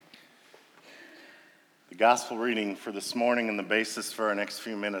gospel reading for this morning and the basis for our next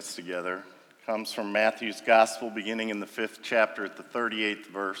few minutes together comes from Matthew's gospel beginning in the 5th chapter at the 38th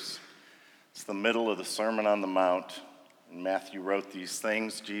verse. It's the middle of the Sermon on the Mount, and Matthew wrote these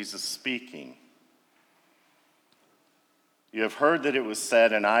things, Jesus speaking. You have heard that it was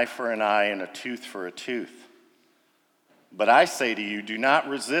said, an eye for an eye and a tooth for a tooth. But I say to you, do not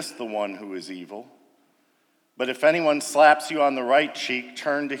resist the one who is evil. But if anyone slaps you on the right cheek,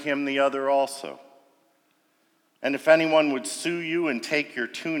 turn to him the other also. And if anyone would sue you and take your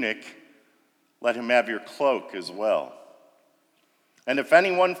tunic, let him have your cloak as well. And if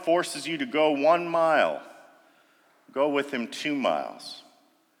anyone forces you to go 1 mile, go with him 2 miles.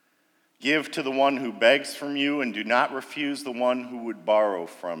 Give to the one who begs from you, and do not refuse the one who would borrow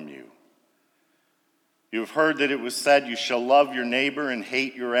from you. You have heard that it was said, you shall love your neighbor and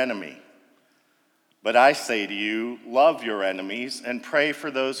hate your enemy. But I say to you, love your enemies and pray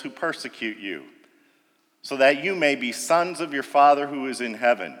for those who persecute you, so that you may be sons of your Father who is in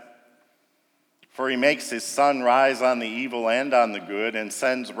heaven. For he makes his sun rise on the evil and on the good, and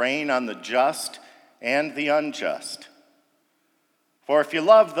sends rain on the just and the unjust. For if you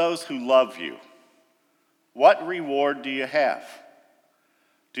love those who love you, what reward do you have?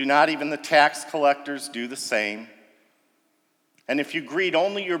 Do not even the tax collectors do the same? And if you greet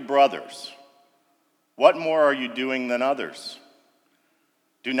only your brothers, what more are you doing than others?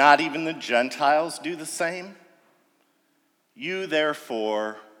 Do not even the Gentiles do the same? You,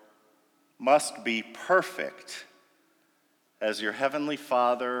 therefore, must be perfect as your heavenly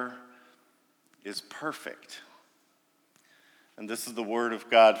Father is perfect. And this is the word of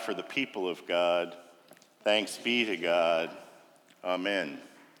God for the people of God. Thanks be to God. Amen.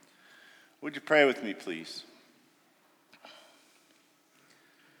 Would you pray with me, please?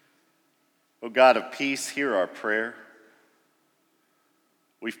 O God of peace, hear our prayer.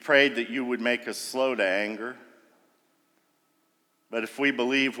 We've prayed that you would make us slow to anger. But if we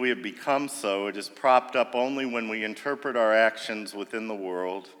believe we have become so, it is propped up only when we interpret our actions within the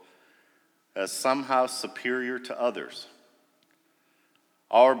world as somehow superior to others.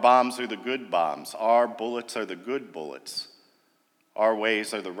 Our bombs are the good bombs. Our bullets are the good bullets. Our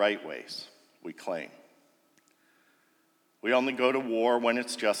ways are the right ways, we claim. We only go to war when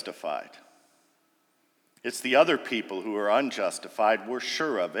it's justified. It's the other people who are unjustified. We're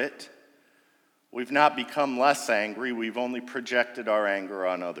sure of it. We've not become less angry. We've only projected our anger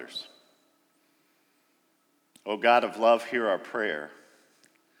on others. O God of love, hear our prayer.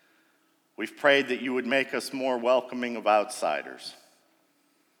 We've prayed that you would make us more welcoming of outsiders.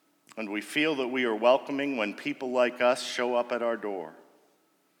 And we feel that we are welcoming when people like us show up at our door.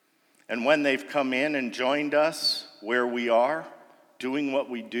 And when they've come in and joined us where we are, doing what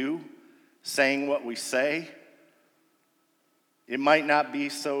we do, saying what we say, it might not be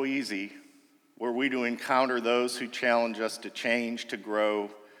so easy were we to encounter those who challenge us to change, to grow,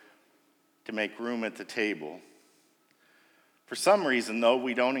 to make room at the table. For some reason, though,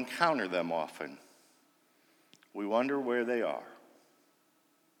 we don't encounter them often. We wonder where they are.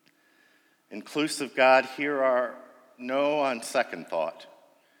 Inclusive God, on second thought.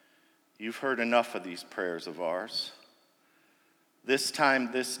 You've heard enough of these prayers of ours. This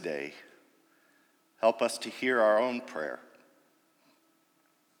time, this day, help us to hear our own prayer.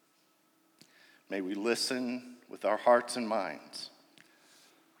 May we listen with our hearts and minds.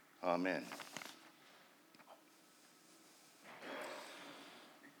 Amen.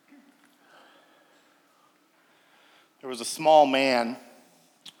 There was a small man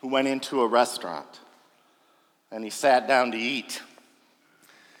who went into a restaurant, and he sat down to eat.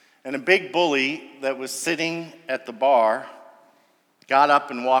 And a big bully that was sitting at the bar got up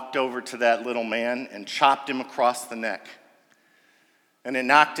and walked over to that little man and chopped him across the neck. And it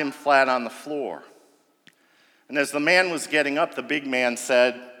knocked him flat on the floor. And as the man was getting up, the big man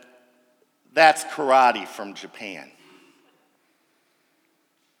said, "That's karate from Japan."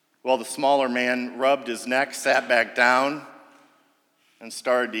 Well, the smaller man rubbed his neck, sat back down, and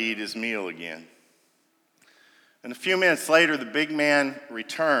started to eat his meal again. And a few minutes later, the big man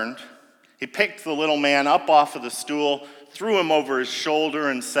returned. He picked the little man up off of the stool, threw him over his shoulder,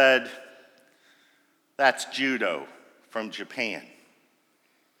 and said, "That's judo from Japan."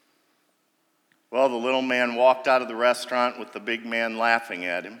 Well, the little man walked out of the restaurant with the big man laughing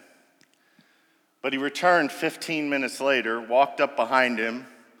at him. But he returned 15 minutes later, walked up behind him,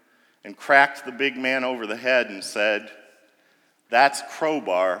 and cracked the big man over the head and said, "That's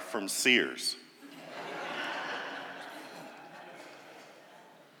crowbar from Sears."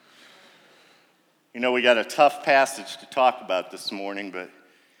 You know, we got a tough passage to talk about this morning, but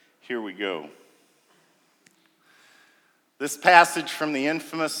here we go. This passage from the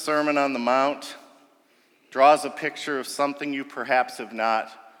infamous Sermon on the Mount draws a picture of something you perhaps have not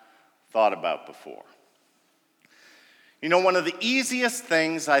thought about before. You know, one of the easiest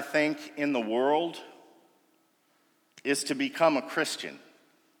things I think in the world is to become a Christian.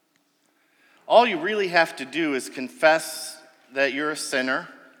 All you really have to do is confess that you're a sinner,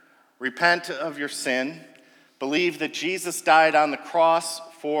 repent of your sin, believe that Jesus died on the cross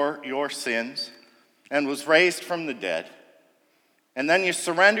for your sins and was raised from the dead, and then you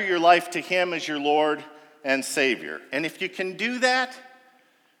surrender your life to him as your Lord and Savior. And if you can do that,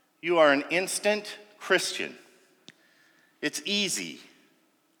 you are an instant Christian. It's easy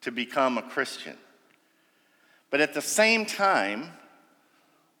to become a Christian. But at the same time,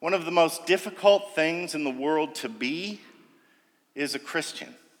 one of the most difficult things in the world to be is a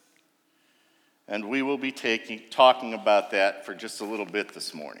Christian. And we will be talking about that for just a little bit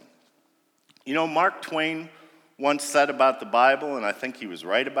this morning. You know, Mark Twain once said about the Bible, and I think he was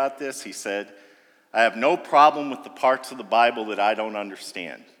right about this, he said, "I have no problem with the parts of the Bible that I don't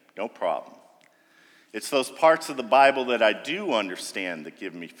understand. No problem. It's those parts of the Bible that I do understand that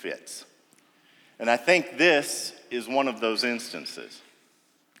give me fits." And I think this is one of those instances.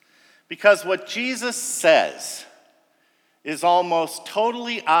 Because what Jesus says is almost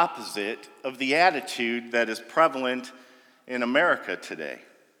totally opposite of the attitude that is prevalent in America today.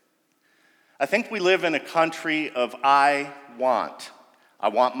 I think we live in a country of I want. I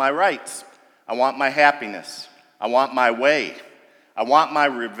want my rights. I want my happiness. I want my way. I want my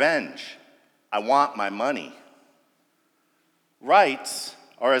revenge. I want my money. Rights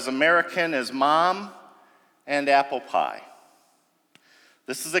are as American as mom and apple pie.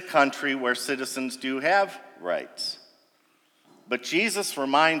 This is a country where citizens do have rights. But Jesus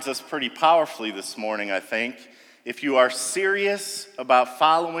reminds us pretty powerfully this morning, I think, if you are serious about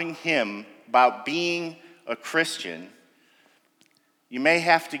following him, about being a Christian, you may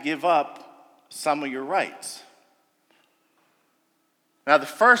have to give up some of your rights. Now, the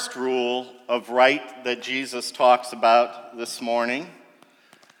first rule of right that Jesus talks about this morning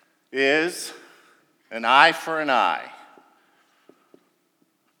is an eye for an eye.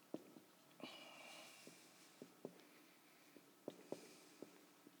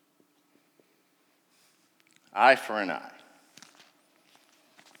 Eye for an eye.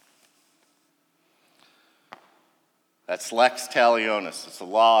 That's lex talionis. It's a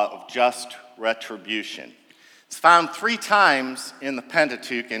law of just retribution. It's found 3 times in the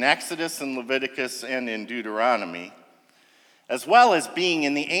Pentateuch, in Exodus and Leviticus and in Deuteronomy, as well as being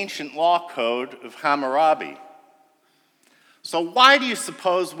in the ancient law code of Hammurabi. So why do you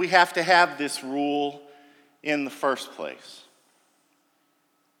suppose we have to have this rule in the first place?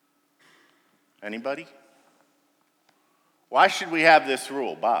 Anybody? Why should we have this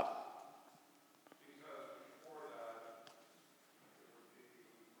rule, Bob? Because before that, it would be,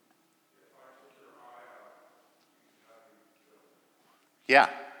 if I took your eye out, you could have me killed. Yeah.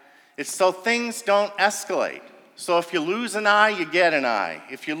 It's so things don't escalate. So if you lose an eye, you get an eye.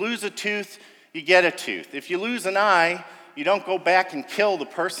 If you lose a tooth, you get a tooth. If you lose an eye, you don't go back and kill the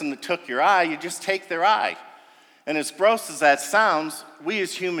person that took your eye, you just take their eye. And as gross as that sounds, we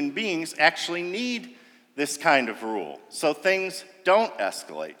as human beings actually need this kind of rule, so things don't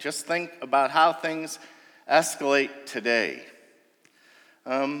escalate. Just think about how things escalate today.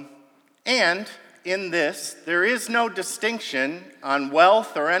 And in this, there is no distinction on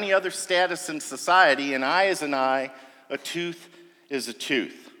wealth or any other status in society. An eye is an eye, a tooth is a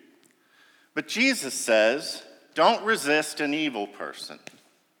tooth. But Jesus says, don't resist an evil person.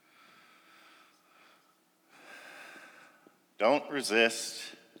 Don't resist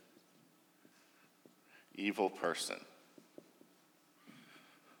evil person.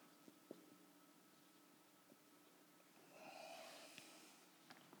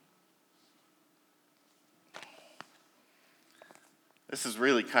 This is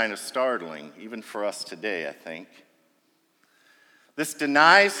really kind of startling, even for us today, I think. This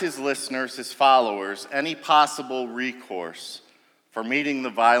denies his listeners, his followers, any possible recourse for meeting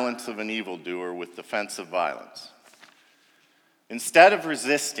the violence of an evildoer with defensive violence. Instead of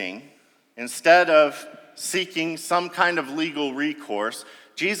resisting, instead of seeking some kind of legal recourse,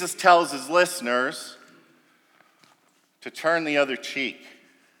 Jesus tells his listeners to turn the other cheek.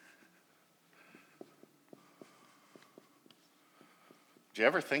 Did you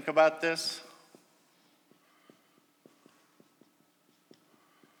ever think about this?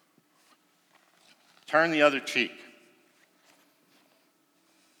 Turn the other cheek.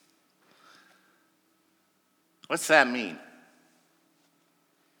 What's that mean?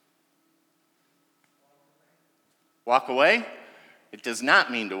 Walk away? It does not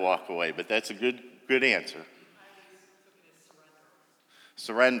mean to walk away, but that's a good answer.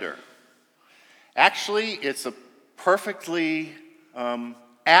 Surrender. Actually, it's a perfectly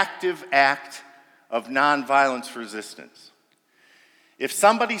active act of nonviolence resistance. If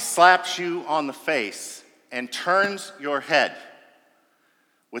somebody slaps you on the face and turns your head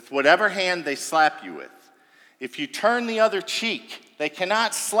with whatever hand they slap you with, if you turn the other cheek, they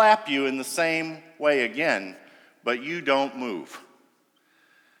cannot slap you in the same way again, but you don't move.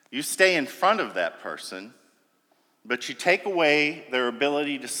 You stay in front of that person, but you take away their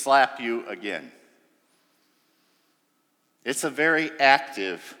ability to slap you again. It's a very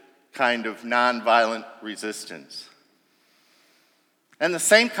active kind of nonviolent resistance. And the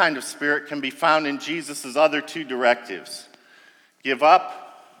same kind of spirit can be found in Jesus' other two directives. Give up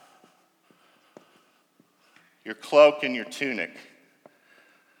your cloak and your tunic.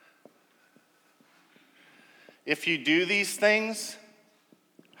 If you do these things,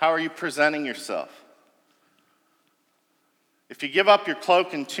 how are you presenting yourself? If you give up your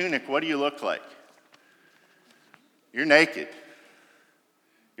cloak and tunic, what do you look like? You're naked.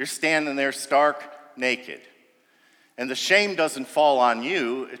 You're standing there stark naked. And the shame doesn't fall on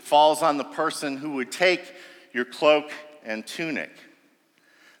you, it falls on the person who would take your cloak and tunic.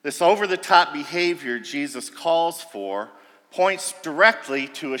 This over-the-top behavior Jesus calls for points directly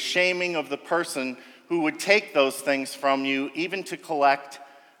to a shaming of the person who would take those things from you, even to collect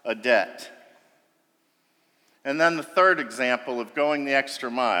a debt. And then the third example of going the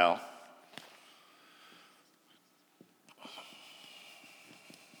extra mile.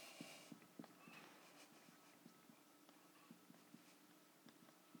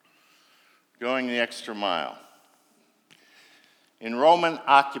 Going the extra mile. In Roman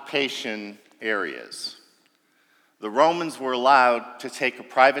occupation areas, the Romans were allowed to take a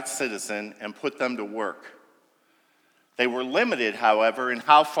private citizen and put them to work. They were limited, however, in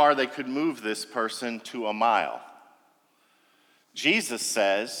how far they could move this person to a mile. Jesus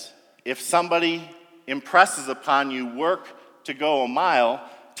says, if somebody impresses upon you work to go a mile,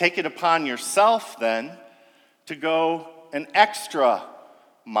 take it upon yourself then to go an extra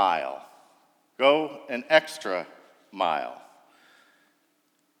mile. Go an extra mile.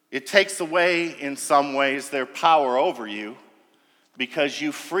 It takes away, in some ways, their power over you because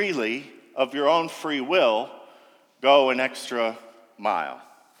you freely, of your own free will, go an extra mile.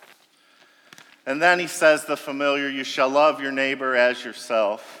 And then he says the familiar, you shall love your neighbor as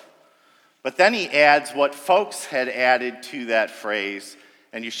yourself. But then he adds what folks had added to that phrase,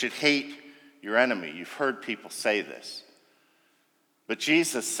 and you should hate your enemy. You've heard people say this. But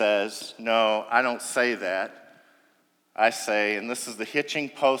Jesus says, no, I don't say that. I say, and this is the hitching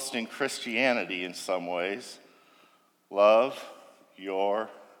post in Christianity in some ways, love your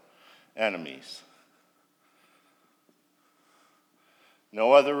enemies.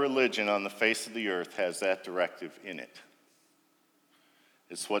 No other religion on the face of the earth has that directive in it.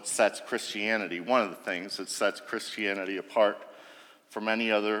 It's what sets Christianity, one of the things that sets Christianity apart from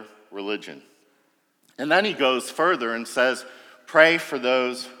any other religion. And then he goes further and says, pray for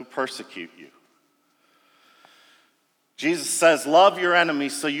those who persecute you. Jesus says, love your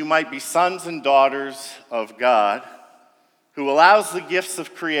enemies so you might be sons and daughters of God, who allows the gifts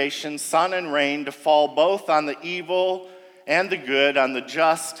of creation, sun and rain, to fall both on the evil and the good, on the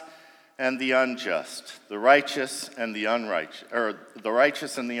just and the unjust, the righteous and the unrighteous, or the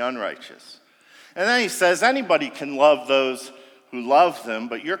righteous and the unrighteous. And then he says, anybody can love those who love them,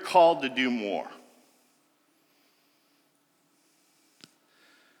 but you're called to do more.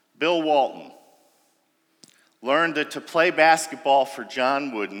 Bill Walton learned that to play basketball for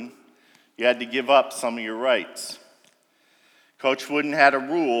John Wooden, you had to give up some of your rights. Coach Wooden had a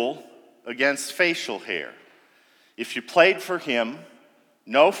rule against facial hair. If you played for him,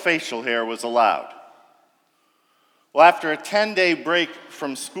 no facial hair was allowed. Well, after a 10-day break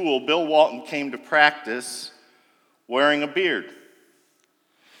from school, Bill Walton came to practice wearing a beard.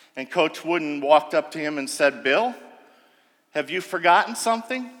 And Coach Wooden walked up to him and said, Bill, have you forgotten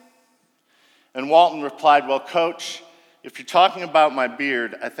something? And Walton replied, well, Coach, if you're talking about my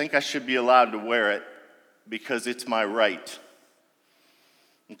beard, I think I should be allowed to wear it because it's my right.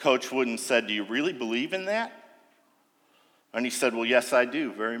 And Coach Wooden said, do you really believe in that? And he said, well, yes, I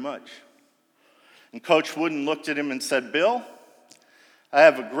do, very much. And Coach Wooden looked at him and said, Bill, I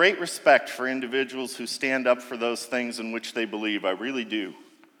have a great respect for individuals who stand up for those things in which they believe. I really do.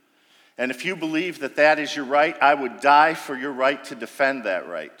 And if you believe that that is your right, I would die for your right to defend that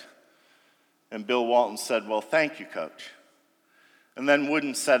right. And Bill Walton said, well, thank you, Coach. And then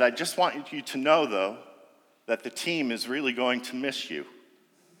Wooden said, I just want you to know, though, that the team is really going to miss you.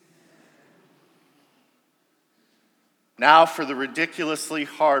 Now for the ridiculously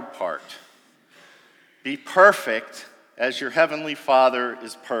hard part. Be perfect as your heavenly Father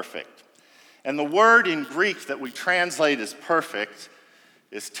is perfect. And the word in Greek that we translate as perfect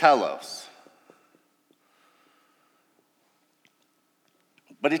is telos.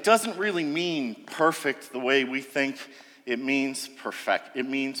 But it doesn't really mean perfect the way we think it means perfect. It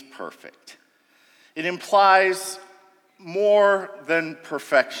means perfect. It implies more than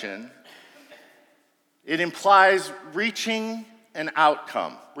perfection. It implies reaching an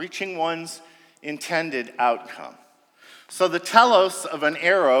outcome, reaching one's intended outcome. So the telos of an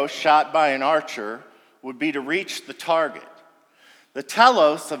arrow shot by an archer would be to reach the target. The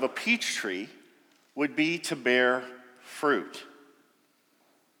telos of a peach tree would be to bear fruit.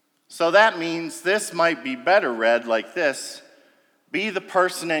 So that means this might be better read like this: be the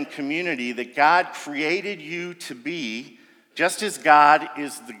person and community that God created you to be, just as God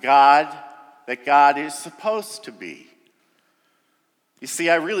is the God that God is supposed to be. You see,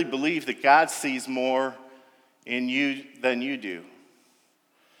 I really believe that God sees more in you than you do.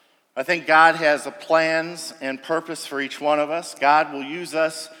 I think God has a plans and purpose for each one of us. God will use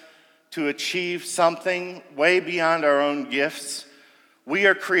us to achieve something way beyond our own gifts. We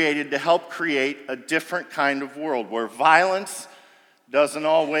are created to help create a different kind of world where violence doesn't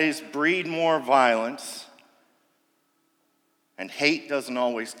always breed more violence and hate doesn't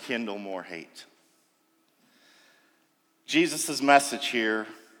always kindle more hate. Jesus' message here,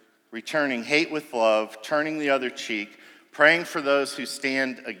 returning hate with love, turning the other cheek, praying for those who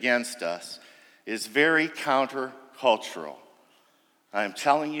stand against us, is very countercultural. I am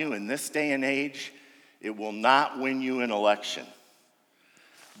telling you, in this day and age, it will not win you an election.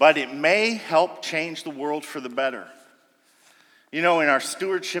 But it may help change the world for the better. You know, in our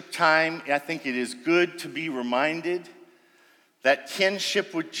stewardship time, I think it is good to be reminded that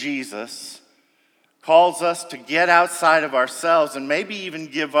kinship with Jesus calls us to get outside of ourselves and maybe even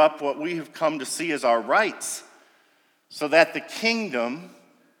give up what we have come to see as our rights so that the kingdom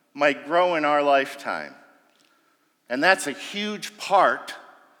might grow in our lifetime. And that's a huge part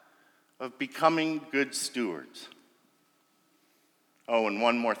of becoming good stewards. Oh, and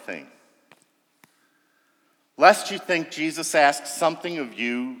one more thing. Lest you think Jesus asked something of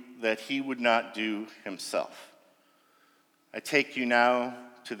you that he would not do himself. I take you now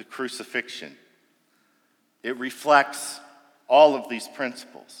to the crucifixion. It reflects all of these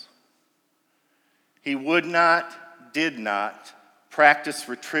principles. He would not, did not practice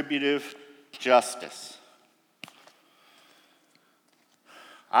retributive justice.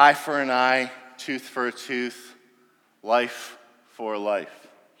 Eye for an eye, tooth for a tooth, life for life.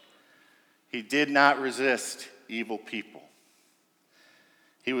 He did not resist evil people.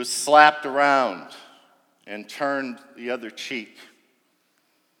 He was slapped around and turned the other cheek.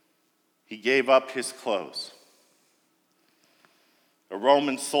 He gave up his clothes. A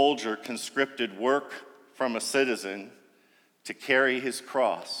Roman soldier conscripted work from a citizen to carry his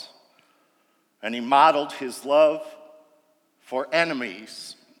cross, and he modeled his love for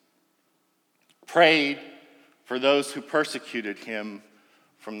enemies, prayed for those who persecuted him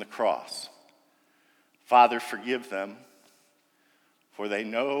from the cross. Father, forgive them, for they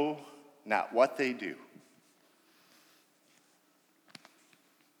know not what they do.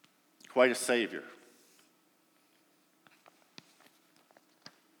 Quite a Savior.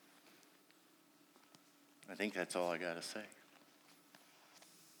 I think that's all I got to say.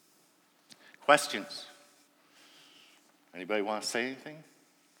 Questions? Anybody want to say anything?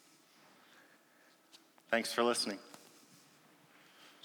 Thanks for listening.